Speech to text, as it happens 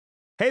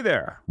Hey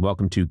there.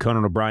 Welcome to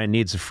Conan O'Brien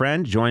Needs a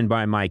Friend, joined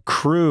by my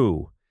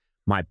crew,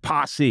 my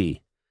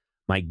posse,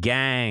 my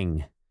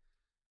gang.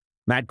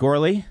 Matt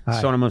Gourley,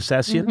 Sona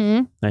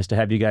Movsesian. Nice to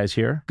have you guys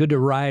here. Good to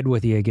ride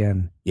with you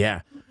again.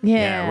 Yeah.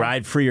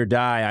 Ride free or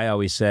die, I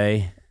always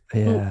say.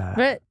 Yeah.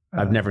 But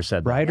I've never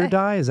said that. Ride or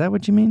die? Is that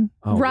what you mean?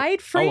 Oh. ride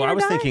free or die? I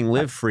was thinking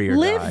live free or die.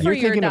 Live free You're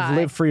thinking or of die.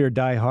 live free or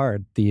die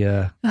hard.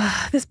 The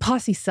This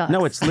posse sucks.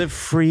 No, it's live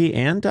free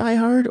and die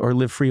hard, or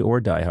live free or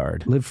die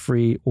hard? live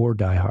free or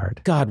die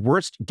hard. God,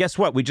 worst. Guess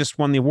what? We just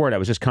won the award. I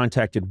was just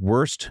contacted.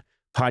 Worst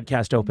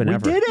podcast open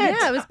ever. We did it.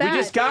 Yeah, it was bad. We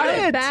just got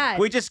it. Bad.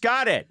 We just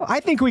got it. I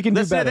think we can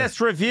do Listen better. to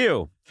this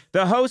review.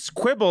 The hosts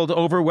quibbled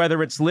over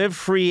whether it's live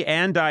free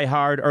and die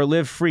hard or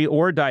live free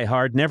or die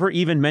hard, never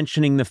even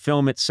mentioning the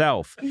film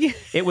itself.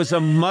 It was a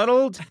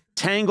muddled,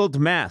 tangled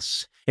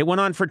mess. It went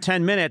on for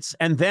 10 minutes,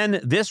 and then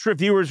this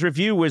reviewer's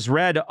review was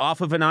read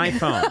off of an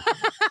iPhone.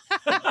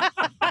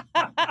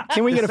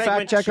 Can we get a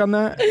segment fact check on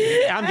that?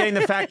 I'm getting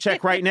the fact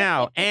check right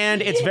now,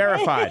 and it's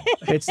verified.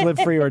 It's live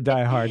free or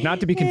die hard. Not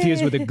to be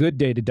confused with A Good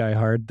Day to Die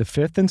Hard, the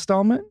 5th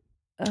installment.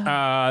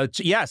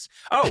 Yes.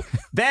 Oh,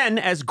 then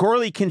as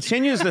Gourley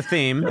continues the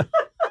theme,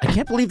 I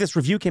can't believe this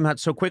review came out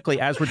so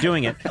quickly as we're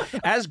doing it.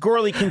 As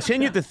Gourley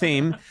continued the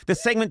theme, the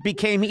segment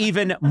became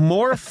even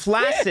more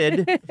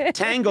flaccid,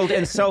 tangled,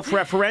 and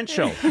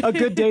self-referential. A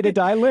Good Day to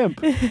Die limp.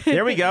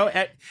 There we go.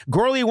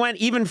 Gourley went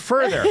even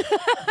further.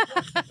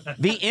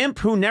 The imp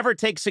who never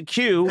takes a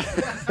cue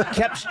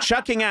kept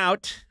chucking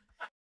out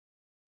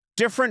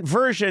different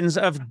versions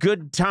of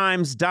Good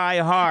Times Die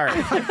Hard.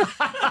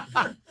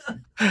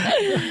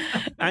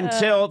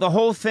 Until the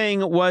whole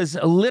thing was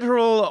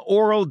literal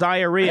oral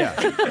diarrhea.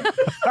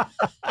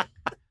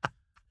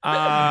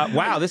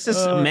 Wow, this is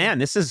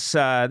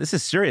this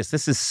is serious.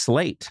 This is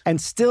Slate. And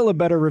still a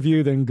better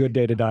review than Good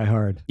Day to Die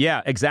Hard.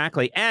 Yeah,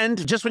 exactly.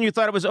 And just when you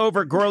thought it was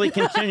over, Gourley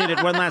continued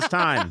it one last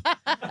time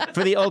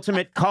for the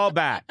ultimate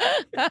callback.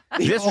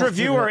 This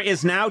reviewer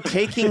is now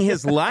taking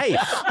his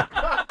life.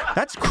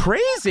 That's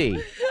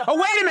crazy. Oh,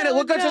 wait a minute.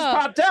 Look what just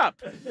popped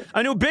up.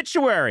 An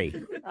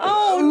obituary.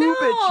 Oh,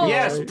 no.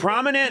 Yes,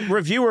 prominent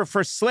reviewer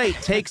for Slate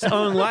takes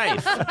own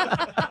life.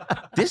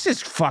 This is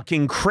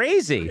fucking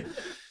crazy.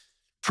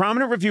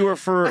 Prominent reviewer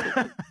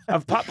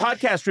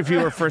podcast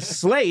reviewer for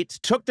Slate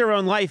took their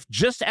own life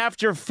just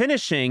after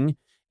finishing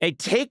a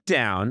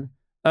takedown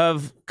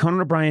of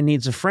Conan O'Brien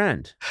Needs a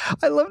Friend.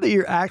 I love that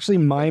you're actually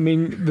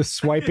miming the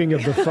swiping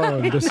of the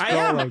phone. The scrolling. I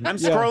am. I'm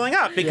scrolling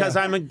up because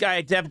I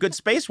have good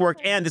space work,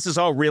 and this is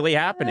all really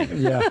happening.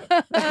 Yeah.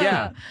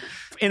 Yeah.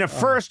 In a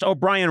first,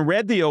 O'Brien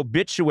read the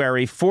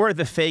obituary for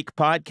the fake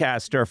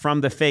podcaster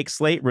from the fake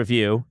Slate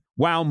review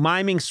while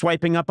miming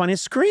swiping up on his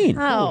screen.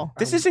 Oh.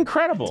 This is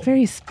incredible. It's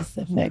very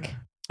specific.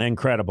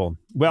 Incredible.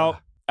 Well,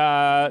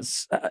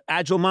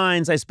 agile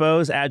minds, I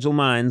suppose. Agile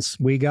minds.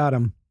 We got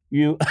him.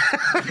 You.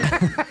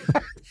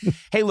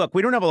 Hey, look,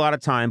 we don't have a lot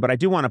of time, but I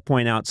do want to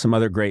point out some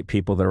other great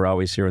people that are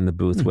always here in the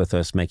booth with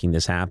us making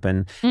this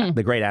happen.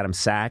 The great Adam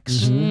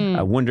Sachs,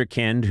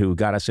 Wunderkind, who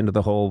got us into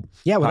the whole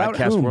without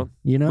podcast whom, world.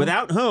 you know?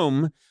 Without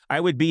whom I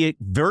would be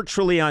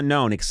virtually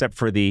unknown, except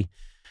for the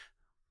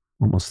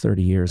almost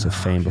 30 years of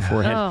fame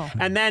beforehand. Oh.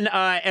 And then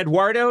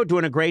Eduardo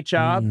doing a great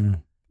job.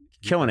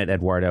 Killing it,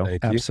 Eduardo.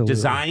 Thank you. Absolutely.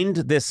 Designed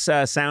this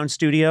sound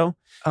studio,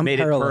 made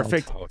it Unparalleled.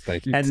 perfect. Oh,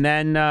 thank you. And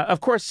then,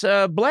 of course,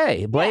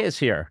 Blay. Blay is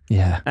here.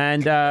 Yeah.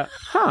 And, I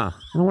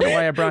wonder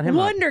why I brought him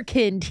up.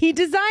 Wunderkind. He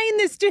designed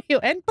the studio,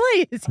 and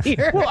Blay is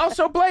here. Well,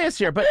 also Blay is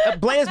here, but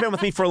Blay has been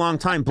with me for a long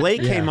time. Blay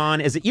came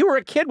on. You were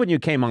a kid when you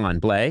came on,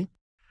 Blay?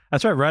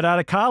 That's right out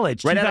of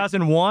college.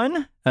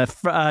 2001, a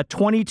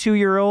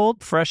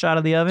 22-year-old, fresh out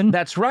of the oven.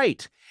 That's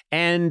right.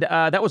 And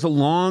that was a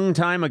long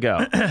time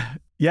ago.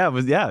 Yeah, it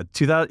was,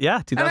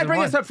 2001. And I bring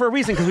this up for a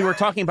reason, because we were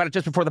talking about it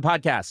just before the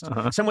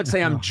podcast. Some would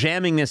say I'm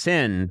jamming this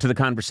in to the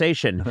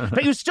conversation,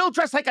 but you still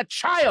dress like a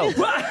child.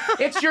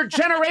 It's your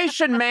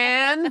generation,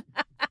 man.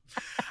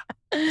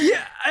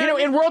 Yeah, You know,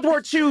 in World War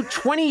II,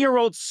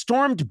 20-year-olds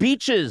stormed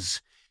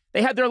beaches.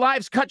 They had their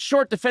lives cut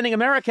short defending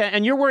America,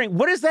 and you're wearing,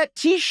 what is that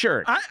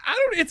T-shirt? I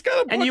don't, it's got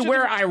a bunch And you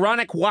wear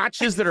ironic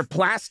watches that are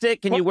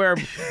plastic, and you wear...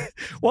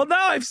 Well,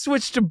 now I've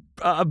switched to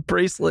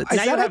bracelets.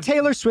 Is that a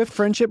Taylor Swift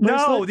friendship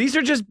bracelet? No, these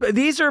are just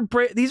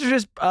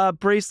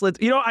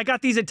bracelets. You know, I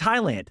got these in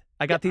Thailand.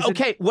 I got these.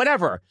 Okay,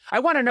 whatever. I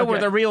want to know where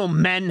the real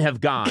men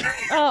have gone.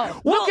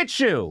 Look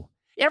at you.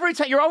 Every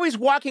time you're always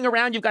walking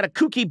around, you've got a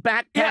kooky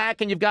backpack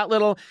and you've got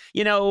little,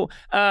 I know.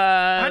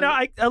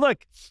 I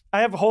look.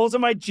 I have holes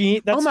in my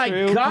jeans. That's oh my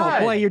true.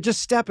 God! Oh boy, you're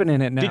just stepping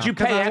in it now. Did you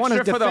pay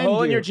extra for the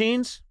hole in your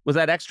jeans? Was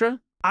that extra?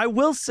 I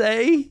will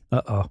say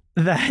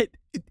that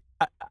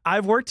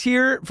I've worked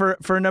here for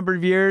a number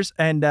of years,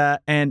 and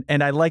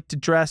I like to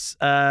dress.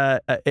 I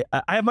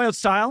have my own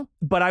style,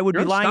 but I would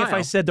be lying if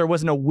I said there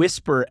wasn't a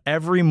whisper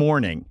every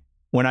morning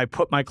when I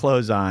put my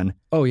clothes on.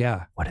 Oh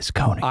yeah, what is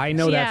Conan? I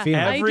know that feeling.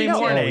 Every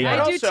morning.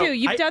 I do too.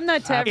 You've done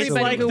that to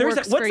everybody who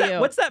works for you.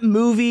 What's that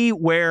movie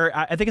where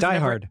I think it's Die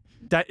Hard.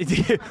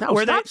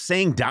 Stop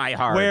saying Die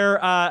Hard.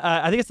 Where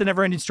I think it's the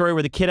never-ending story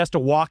where the kid has to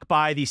walk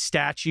by these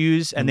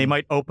statues and they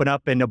might open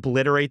up and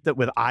obliterate that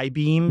with eye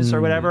beams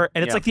or whatever.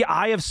 And it's like the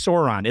Eye of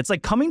Sauron. It's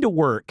like coming to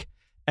work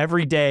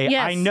every day.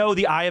 Yes. I know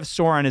the Eye of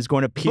Sauron is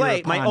going to appear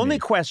Blay, my upon only me.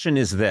 question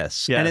is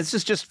this, and this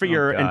is just for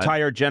your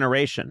entire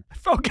generation.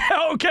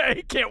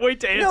 Okay. Can't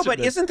wait to answer No, but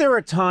this. isn't there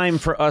a time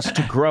for us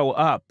to grow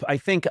up? I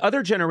think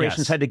other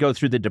generations had to go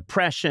through the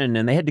Depression,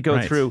 and they had to go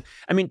through,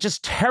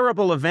 just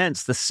terrible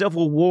events, the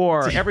Civil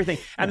War, everything.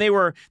 And they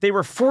were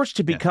forced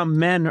to become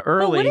men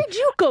early. Well, what did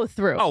you go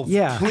through? Oh,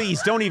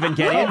 please don't even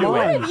get into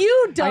What it. have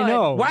you done? I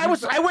know. Well,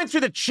 I went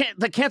through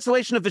the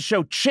cancellation of the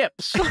show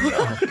Chips.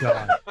 Oh,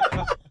 God.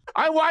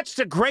 I watched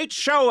a great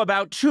show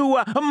about two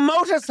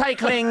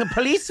motorcycling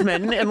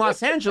policemen in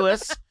Los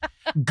Angeles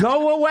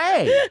go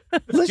away.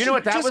 Do you know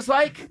what that was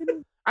like?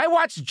 I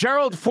watched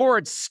Gerald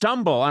Ford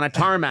stumble on a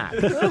tarmac.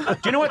 Do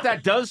you know what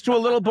that does to a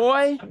little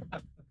boy?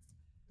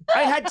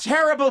 I had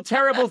terrible,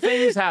 terrible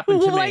things happen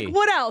to me. Like,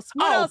 what else?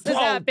 What else has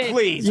happened?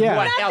 Please. Yeah.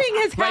 What Nothing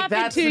else? has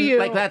happened to you.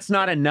 Like, that's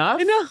not enough?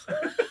 No.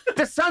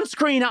 The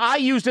sunscreen I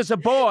used as a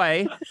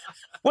boy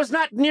was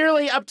not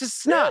nearly up to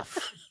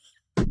snuff.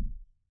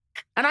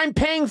 And I'm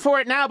paying for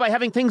it now by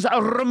having things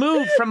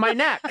removed from my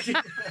neck.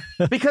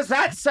 Because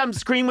that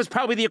sunscreen was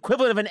probably the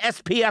equivalent of an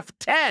SPF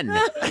 10.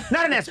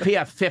 Not an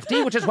SPF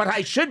 50, which is what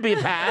I should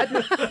have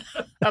had.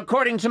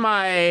 According to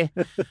my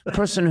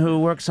person who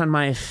works on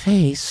my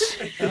face.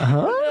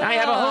 I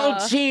have a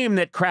whole team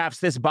that crafts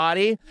this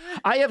body.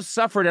 I have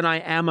suffered and I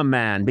am a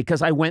man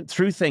because I went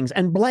through things.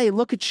 And Blay,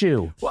 look at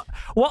you.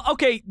 Well,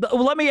 okay,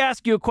 let me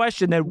ask you a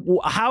question then.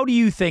 How do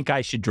you think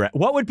I should dress?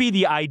 What would be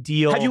the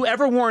ideal? Have you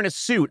ever worn a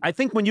suit? I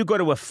think when you go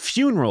to a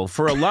funeral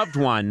for a loved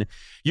one,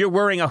 you're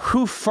wearing a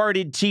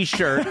hoof-farted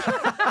t-shirt,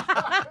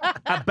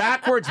 a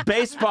backwards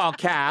baseball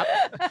cap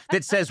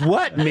that says,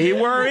 what, me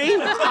worry?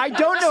 I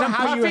don't know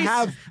how you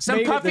have some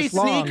made it puffy this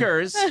long.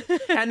 sneakers,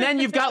 and then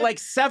you've got like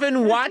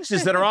 7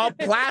 watches that are all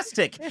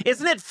plastic.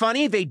 Isn't it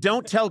funny? They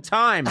don't tell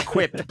time,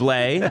 quipped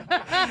Blay.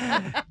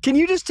 Can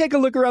you just take a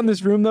look around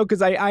this room, though?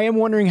 Because I am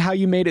wondering how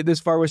you made it this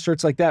far with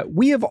shirts like that.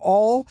 We have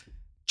all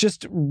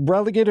just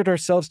relegated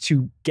ourselves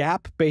to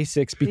Gap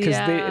basics because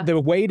the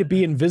way to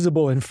be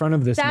invisible in front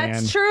of this man.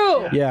 That's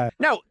true. Yeah.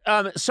 No,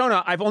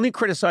 Sona, I've only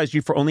criticized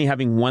you for only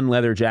having one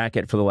leather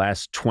jacket for the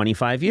last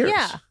 25 years.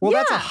 Yeah. Well,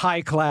 that's a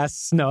high-class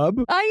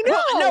snub. I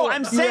know. Well, no,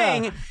 I'm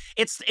saying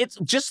it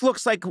just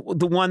looks like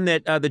the one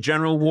that the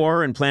General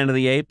wore in Planet of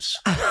the Apes.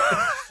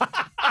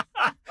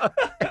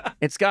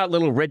 It's got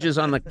little ridges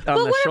on the shoulder. But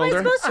what am I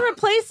supposed to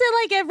replace it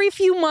like every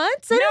few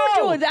months? I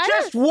don't do that.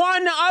 Just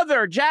one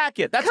other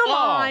jacket. That's Come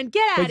all. on,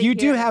 get out of here. But you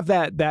do have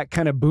that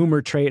kind of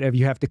boomer trait of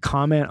you have to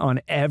comment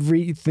on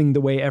everything,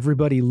 the way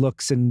everybody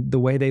looks and the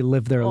way they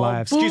live their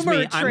lives. Excuse me,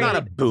 Boomer I'm not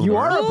a trait. boomer. You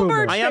are a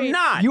boomer. I am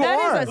not. You That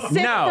are. is a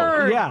sick No.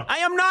 bird. Yeah. I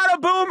am not a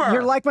boomer.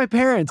 You're like my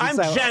parents. I'm It's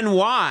like, Gen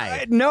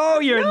Y. No,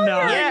 you're not.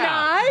 You're Yeah.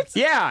 not.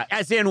 Yeah,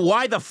 as in,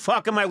 why the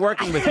fuck am I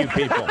working with you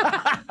people?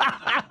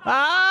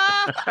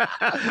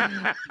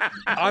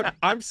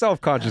 I'm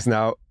self-conscious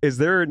now. Is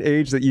there an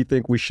age that you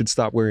think we should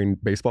stop wearing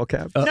baseball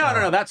caps?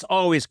 No. That's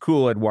always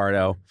cool,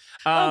 Eduardo.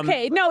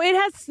 Okay, no, it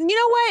has. You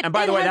know what? And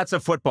by the way, that's a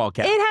football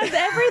cap. It has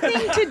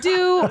everything to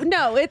do.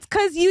 No, it's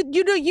because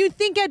you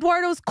think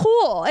Eduardo's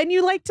cool and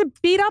you like to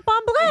beat up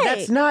on Blay.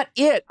 That's not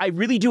it. I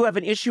really do have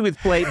an issue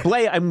with Blay.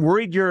 Blay, I'm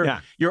worried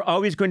you're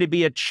always going to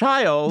be a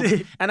child,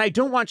 and I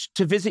don't want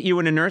to visit you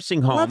in a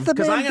nursing home Let the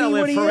because man I'm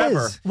going be to what live he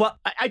forever. is. Well,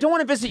 I don't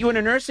want to visit you in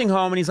a nursing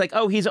home, and he's like,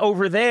 oh, he's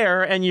over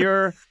there, and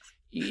you're.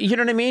 You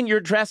know what I mean? You're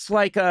dressed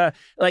like a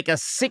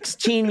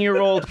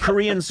 16-year-old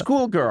Korean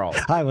schoolgirl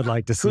I would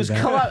like to see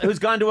that. who's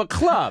gone to a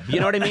club. You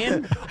know what I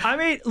mean? I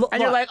mean,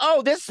 And you're like,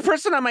 oh, this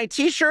person on my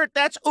T-shirt,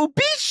 that's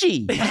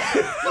Ubishi.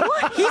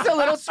 He's a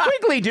little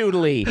squiggly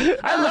doodly.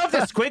 I love the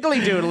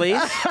squiggly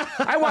doodlies.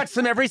 I watch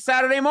them every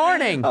Saturday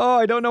morning. Oh,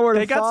 I don't know where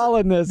to got fall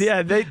in this.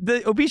 yeah, the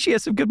Obishi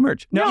has some good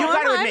merch. No, you I'm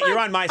got to on- admit, I'm you're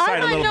on my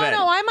side a little bit.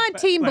 No, I'm on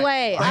Team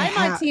Blay.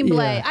 I'm on Team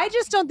Blay. yeah. I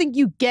just don't think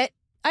you get.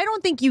 I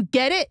don't think you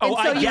get it, and Oh,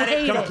 so I you get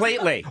hate it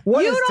completely.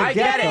 What You is don't to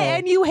get it, though?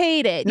 and you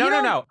hate it. No, You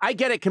don't- no. I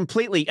get it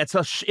completely. It's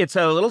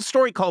a little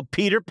story called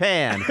Peter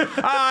Pan.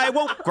 I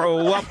won't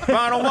grow up.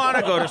 I don't want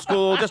to go to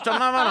school. Just a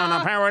moment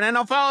on a parent and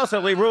I'll follow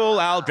silly rule.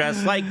 I'll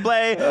dress like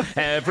Blay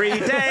every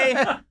day.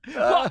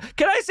 Well,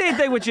 can I say a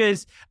thing which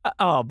is,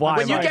 why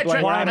When you get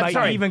dressed, why am I'm I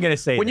sorry. even going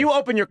to say When this? you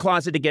open your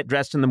closet to get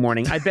dressed in the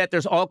morning, I bet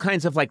there's all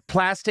kinds of like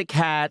plastic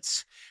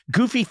hats,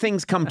 goofy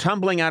things come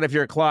tumbling out of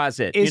your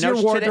closet. Is you know,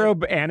 your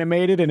wardrobe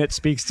animated and it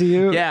speaks to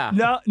you? Yeah.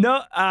 No,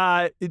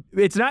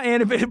 it's not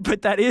animated,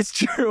 but that is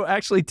true.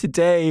 Actually,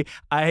 today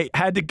I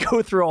had to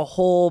go through a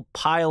whole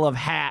pile of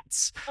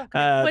hats. What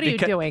are you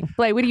doing,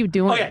 Blay? What are you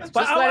doing? Okay, just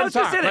let him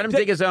talk. Let him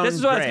dig his own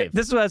grave.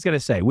 This is what I was going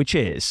to say, which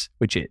is,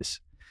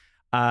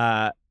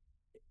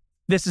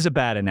 this is a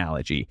bad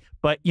analogy,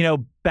 but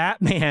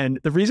Batman.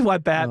 The reason why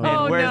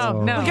Batman wears.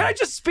 no. Can I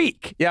just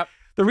speak? Yep.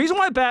 The reason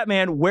why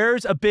Batman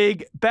wears a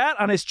big bat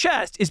on his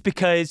chest is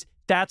because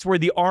that's where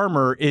the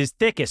armor is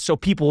thickest, so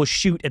people will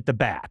shoot at the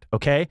bat,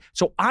 okay?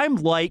 So I'm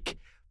like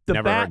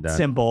the Never heard bat that.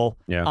 symbol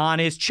Yeah. on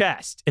his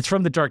chest. It's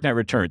from The Dark Knight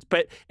Returns.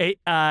 But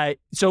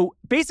so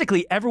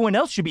basically, everyone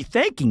else should be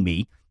thanking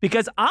me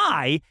because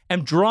I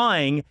am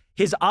drawing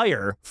his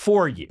ire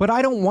for you. But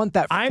I don't want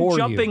that I'm for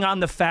jumping you. on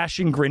the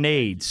fashion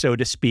grenade, so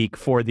to speak,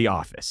 for The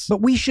Office.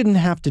 But we shouldn't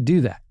have to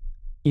do that.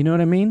 You know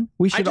what I mean?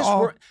 We should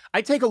all.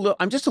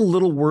 I'm just a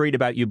little worried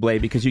about you, Blay,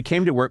 because you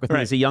came to work with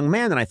me as a young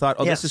man, and I thought,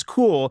 this is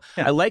cool.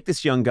 Yeah. I like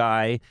this young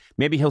guy.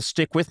 Maybe he'll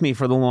stick with me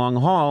for the long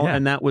haul. Yeah.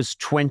 And that was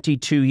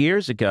 22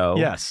 years ago.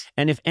 Yes.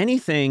 And if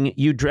anything,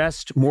 you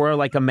dressed more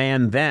like a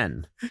man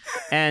then.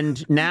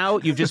 And now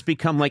you've just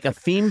become like a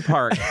theme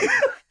park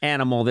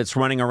animal that's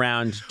running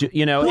around.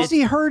 Who's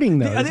he hurting,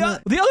 though?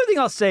 The other thing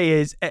I'll say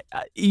is,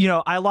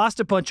 I lost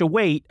a bunch of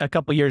weight a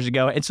couple years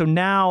ago, and so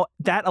now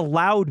that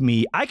allowed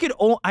me.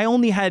 I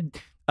only had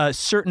a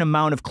certain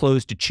amount of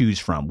clothes to choose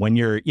from. When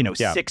you're,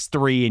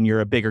 6'3" and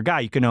you're a bigger guy,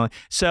 you can only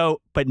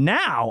But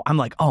now I'm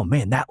like, oh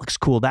man, that looks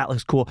cool. That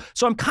looks cool.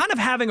 So I'm kind of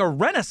having a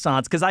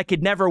renaissance because I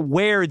could never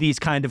wear these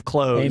kind of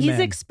clothes. Amen. He's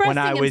expressing when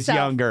I was himself.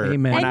 younger.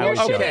 Amen. When And I you're was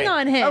shitting younger.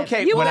 on him.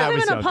 Okay, You when I owe him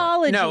was an younger.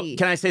 apology. No,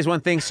 can I say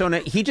one thing? Sona,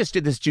 he just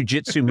did this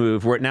jujitsu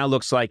move where it now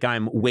looks like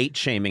I'm weight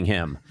shaming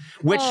him,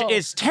 which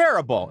is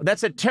terrible.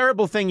 That's a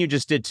terrible thing you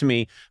just did to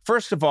me.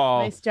 First of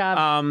all, Nice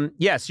job.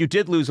 Yes, you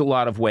did lose a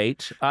lot of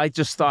weight. I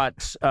just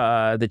thought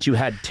that you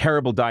had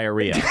terrible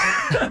diarrhea.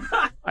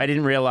 I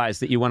didn't realize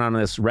that you went on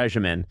this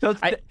regimen.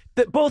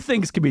 Both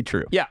things can be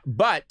true. Yeah,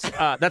 but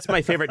that's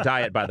my favorite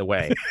diet, by the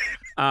way.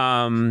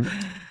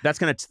 That's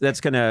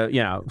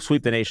gonna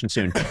sweep the nation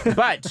soon.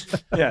 But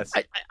Yes.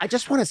 I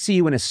just want to see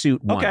you in a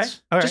suit once. Okay,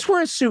 all right. Just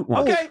wear a suit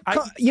once. Okay.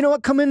 You know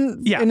what? Come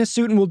in in a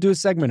suit and we'll do a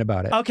segment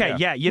about it. Okay.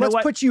 Yeah. You know Let's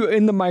what? put you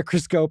in the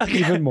microscope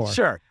even more.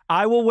 Sure.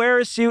 I will wear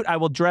a suit. I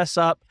will dress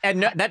up. And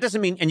no, that doesn't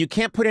mean, and you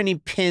can't put any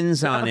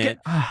pins on Okay. it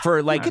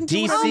for like can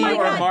do DC oh my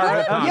or God, Marvel.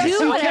 let him Yes, do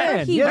you whatever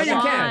can. he Yes, No, you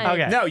wants. can.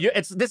 Okay.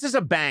 No, this is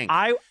a bank.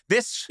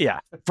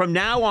 From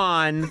now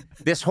on,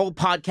 this whole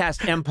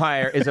podcast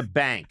empire is a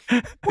bank.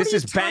 This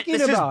is talking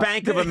This about? is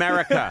Bank of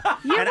America,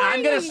 You're and I'm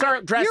wearing going a- to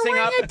start dressing You're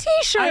wearing up. a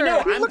T-shirt. I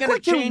know. You I'm look going to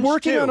like you're change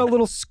working too. on a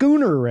little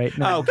schooner right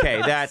now.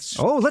 Okay, that's.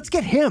 Oh, let's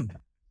get him.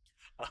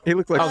 He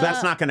looked like Oh,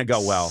 that's not going to go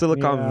well.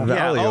 Silicon Yeah.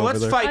 Valley. Yeah. Oh, over let's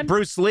there. fight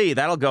Bruce Lee.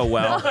 That'll go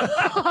well.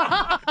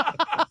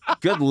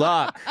 Good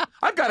luck.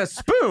 I've got a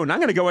spoon. I'm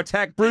going to go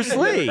attack Bruce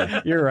Lee.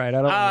 You're right.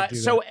 I don't want to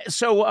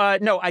do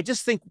that. No, I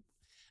just think,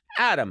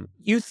 Adam,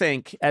 you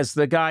think as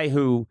the guy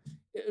who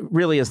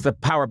really is the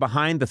power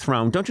behind the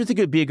throne, don't you think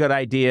it would be a good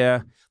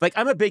idea? Like,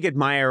 I'm a big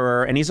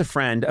admirer, and he's a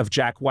friend of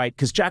Jack White,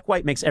 because Jack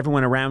White makes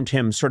everyone around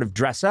him sort of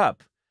dress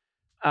up.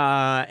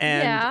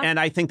 And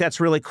I think that's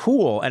really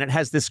cool, and it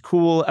has this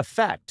cool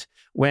effect.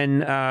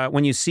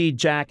 When you see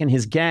Jack and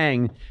his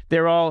gang, they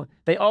all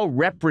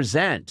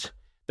represent.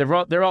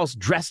 They're all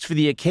dressed for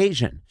the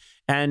occasion.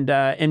 And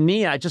in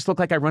me, I just look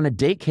like I run a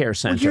daycare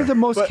center. Well, you're the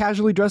most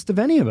casually dressed of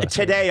any of us.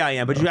 Today I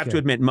am, but you have to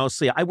admit,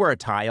 mostly I wear a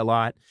tie a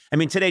lot. I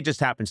mean, today just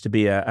happens to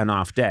be an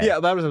off day. Yeah,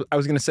 I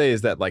was going to say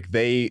is that like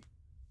it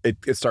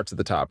starts at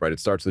the top, right? It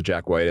starts with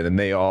Jack White, and then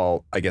they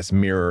all, I guess,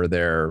 mirror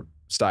their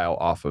style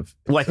off of.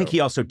 Well, I think he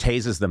also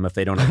tases them if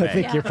they don't obey. I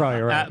think you're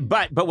probably right.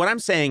 But what I'm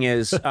saying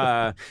is,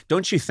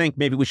 don't you think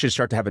maybe we should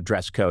start to have a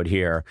dress code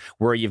here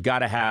where you've got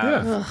to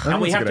have, and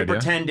we have to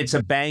pretend it's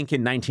a bank in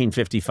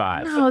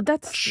 1955. No,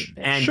 that's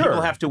stupid. And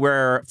people have to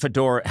wear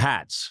fedora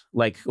hats,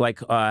 like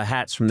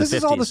hats from the 50s. This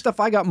is all the stuff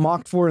I got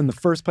mocked for in the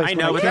first place. I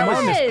know, when but I came that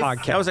on this was-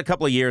 podcast. That was a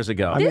couple of years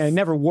ago. I mean, I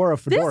never wore a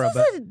fedora,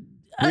 This but is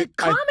a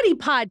comedy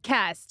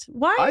podcast.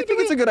 Why are I you think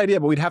doing it's a good idea,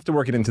 but we'd have to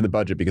work it into the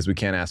budget because we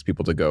can't ask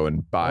people to go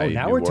and buy. Oh,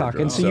 now new we're talking.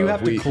 wardrobes. So you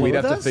have to we'd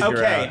have clothe to us? figure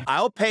Okay, out.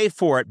 I'll pay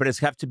for it, but it's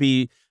have to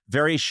be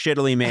very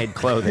shittily made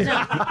clothing.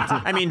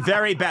 I mean,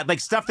 very bad. Like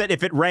stuff that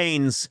if it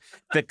rains,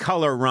 the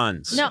color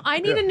runs. No, I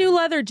need a new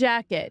leather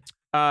jacket.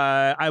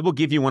 I will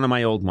give you one of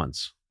my old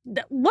ones.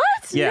 What?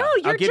 Yeah, No, I'll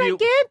you're give you-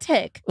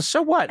 gigantic.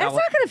 So what? That's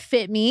not going to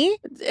fit me.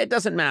 It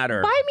doesn't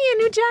matter. Buy me a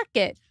new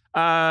jacket.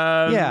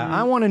 yeah,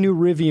 I want a new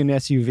Rivian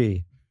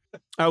SUV.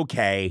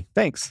 Okay.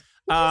 Thanks.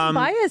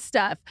 Buy his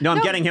stuff. No,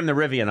 I'm getting him the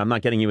Rivian. I'm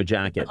not getting you a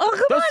jacket. Oh,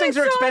 come Those on. things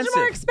It's are so expensive. much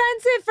more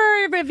expensive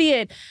for a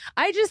Rivian.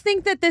 I just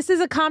think that this is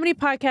a comedy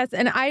podcast,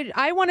 and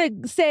I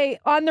want to say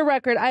on the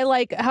record, I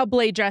like how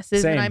Blay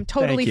dresses, Same. and I'm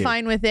totally Thank you.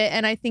 fine with it,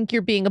 and I think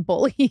you're being a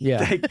bully.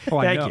 Yeah. Oh,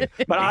 I Thank know. you.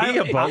 But I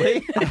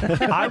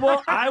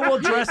will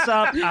dress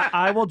up.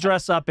 I will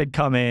dress up and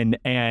come in,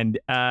 and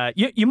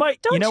you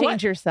might. Don't you know change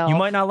what? yourself. You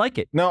might not like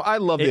it. No, I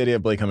love the idea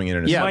of Blake coming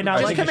in a Yeah, suit. might not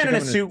just like come it. in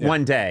a suit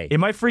one day. It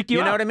might freak you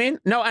You out. know what I mean?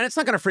 No, and it's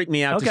not going to freak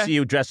me out to Okay. see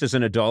you dressed as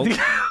an adult.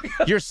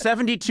 You're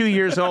 72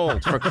 years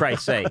old, for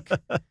Christ's sake.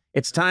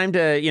 It's time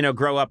to,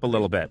 grow up a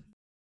little bit.